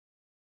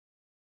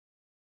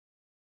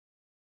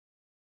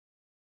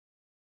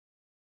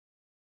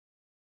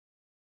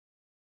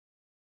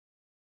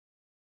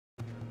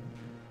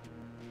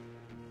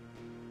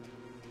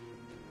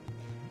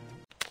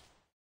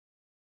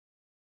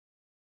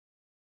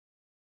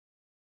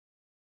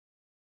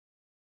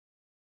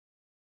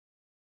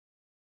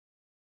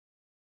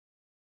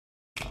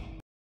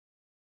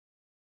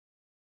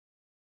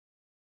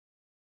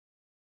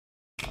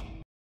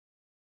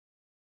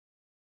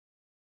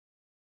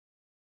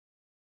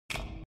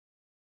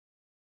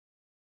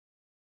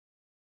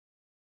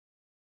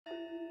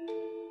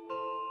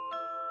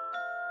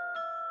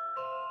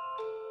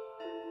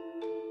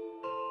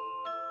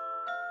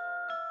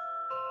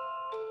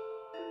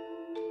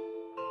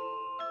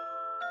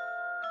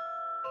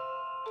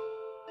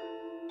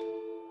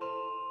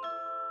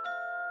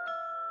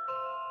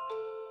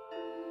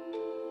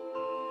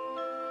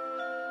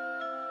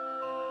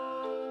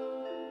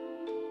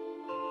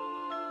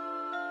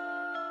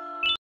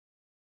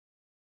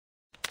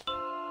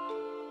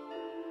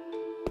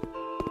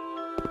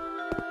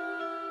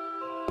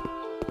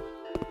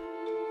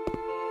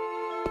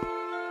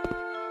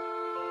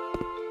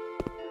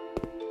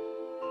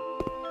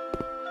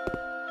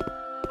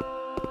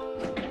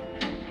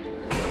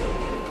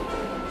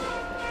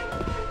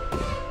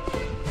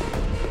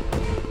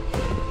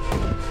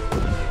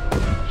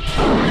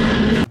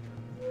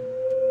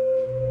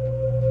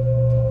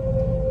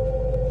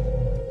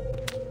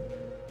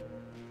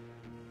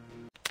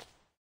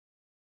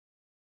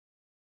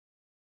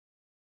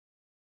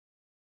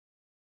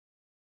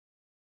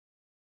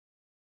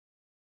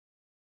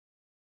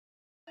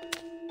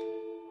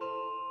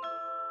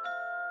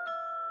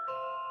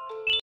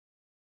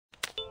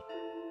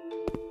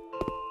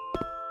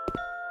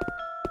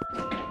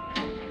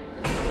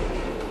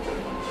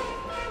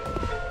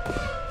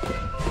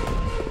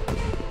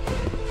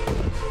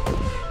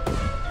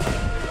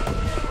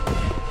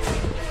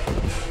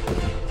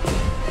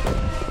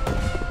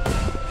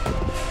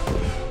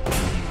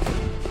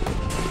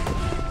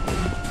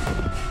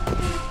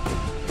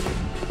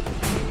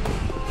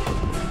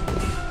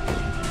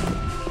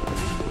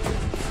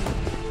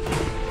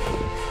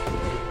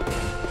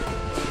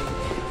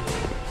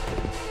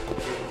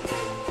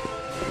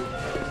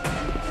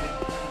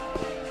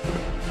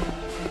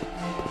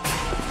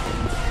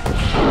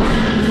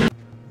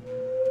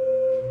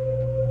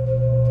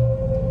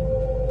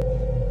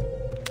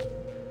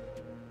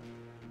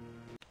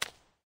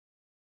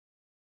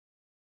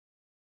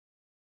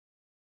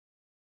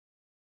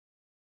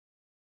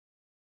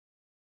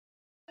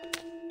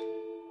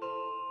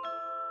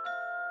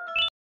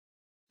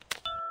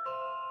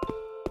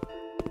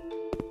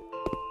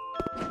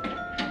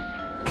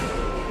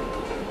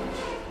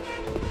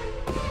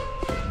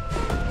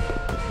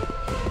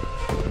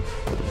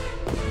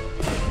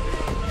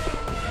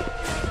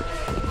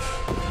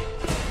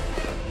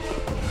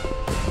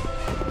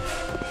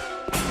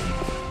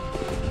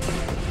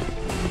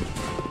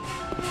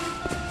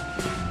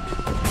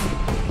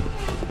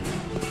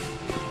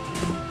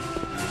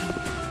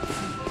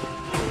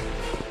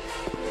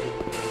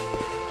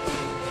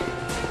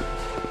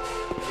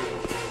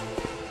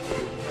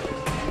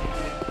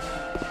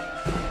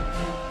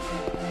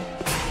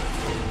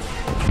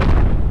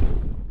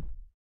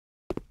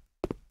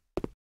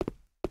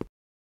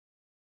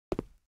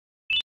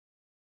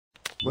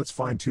Let's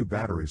find 2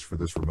 batteries for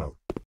this remote.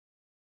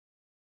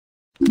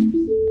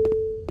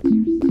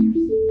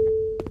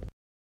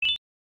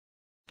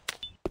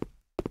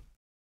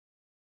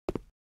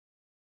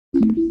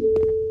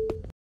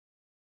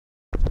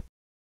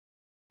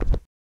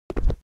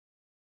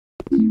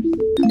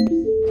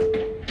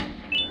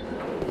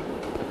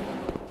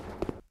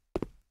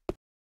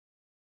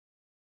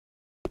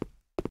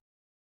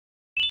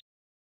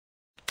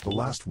 The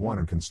last one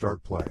and can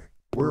start play.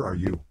 Where are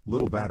you,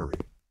 little battery?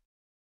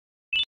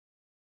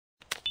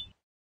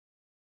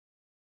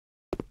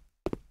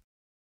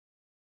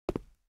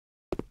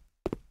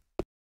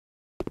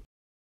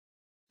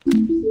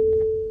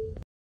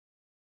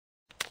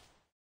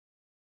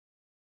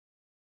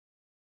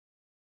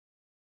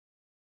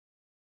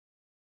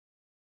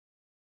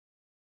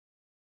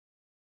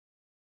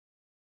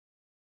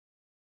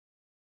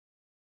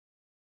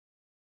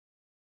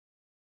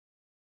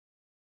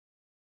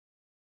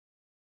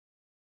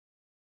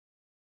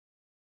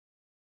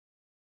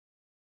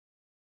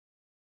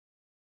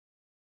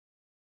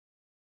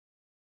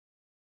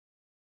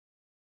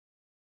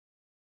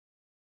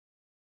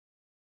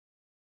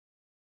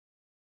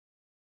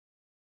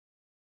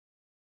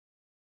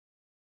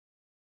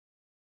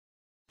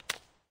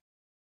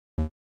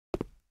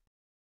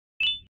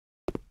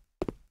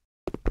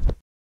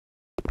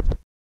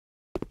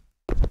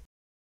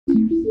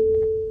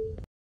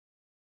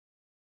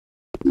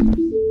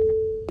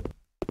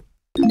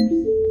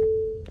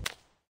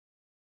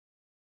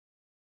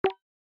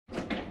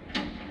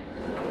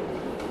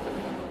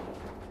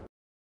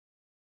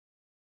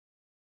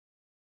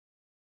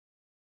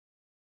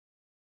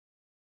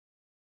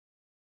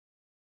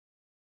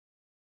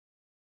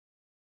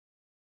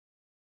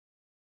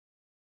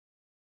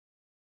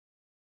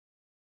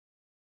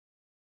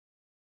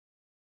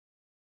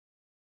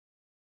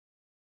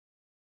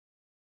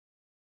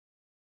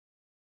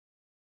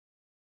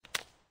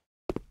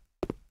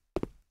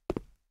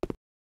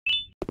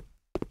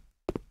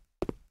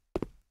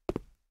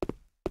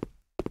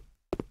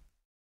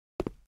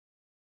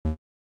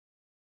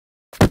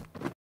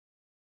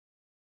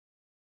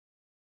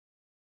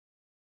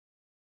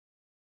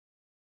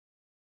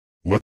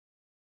 Let's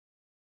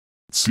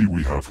see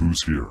we have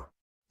who's here.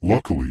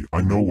 Luckily,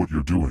 I know what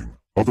you're doing,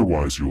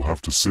 otherwise you'll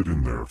have to sit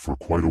in there for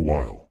quite a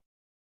while.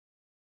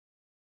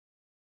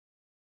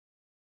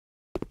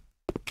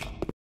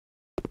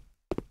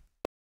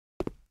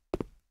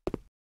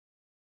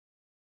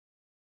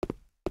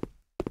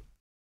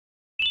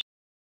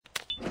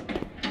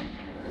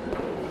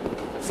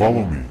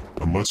 Follow me,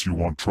 unless you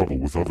want trouble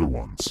with other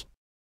ones.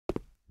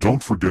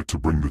 Don't forget to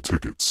bring the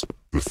tickets,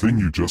 the thing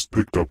you just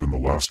picked up in the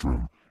last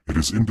room. It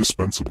is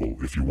indispensable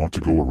if you want to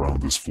go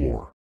around this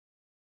floor.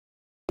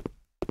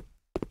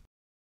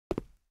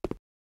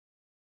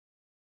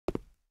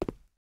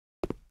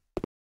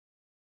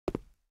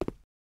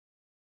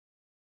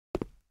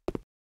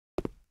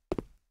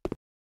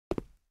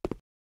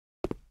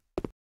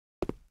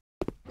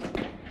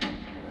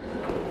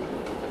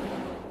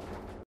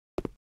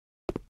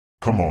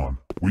 Come on,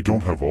 we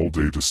don't have all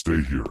day to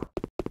stay here.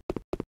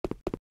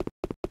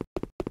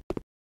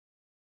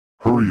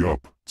 Hurry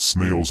up,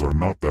 snails are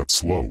not that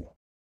slow.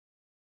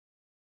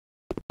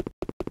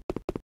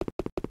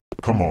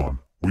 Come on,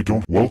 we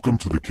don't. Welcome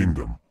to the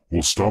kingdom.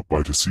 We'll stop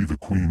by to see the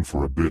queen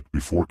for a bit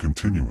before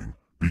continuing.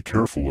 Be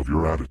careful of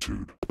your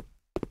attitude.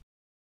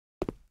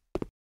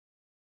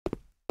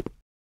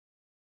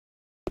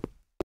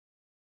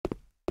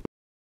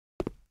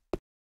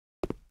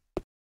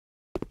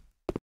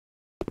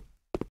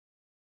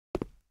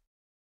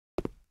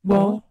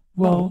 Whoa.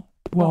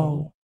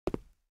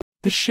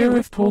 The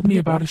sheriff told me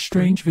about a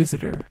strange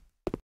visitor.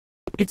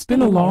 It's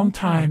been a long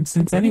time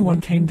since anyone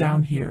came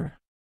down here.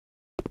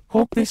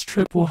 Hope this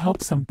trip will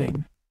help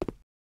something.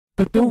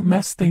 But don't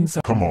mess things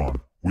up. Come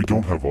on, we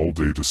don't have all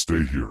day to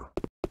stay here.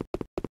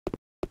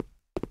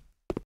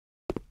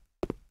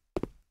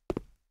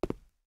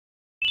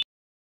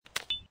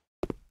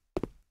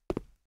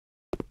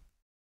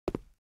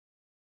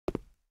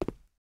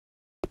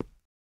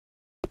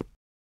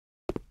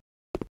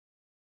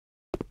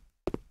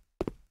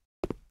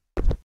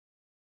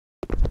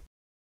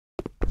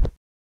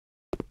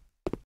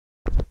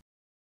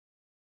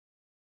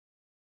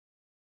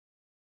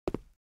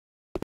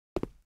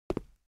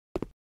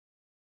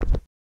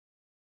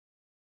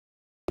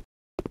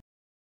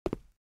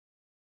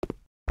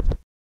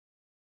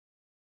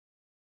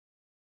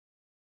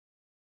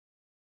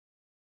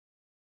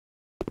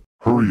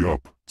 Hurry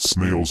up,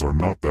 snails are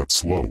not that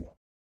slow.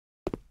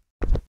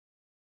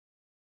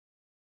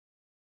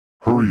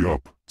 Hurry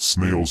up,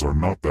 snails are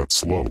not that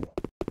slow.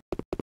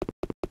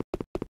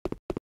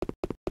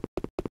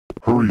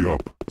 Hurry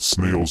up,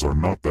 snails are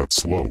not that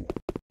slow.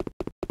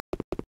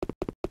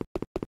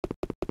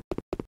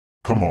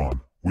 Come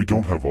on, we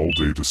don't have all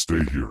day to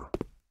stay here.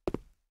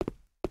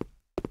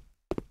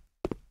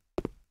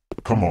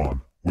 Come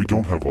on, we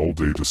don't have all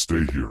day to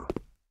stay here.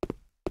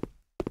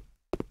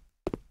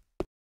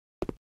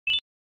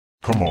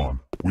 Come on,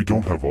 we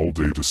don't have all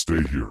day to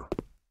stay here.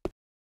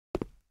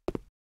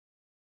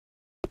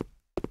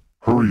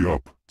 Hurry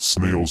up,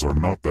 snails are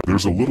not that.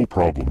 There's a little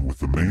problem with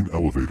the main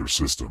elevator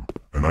system,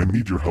 and I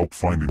need your help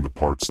finding the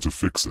parts to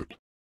fix it.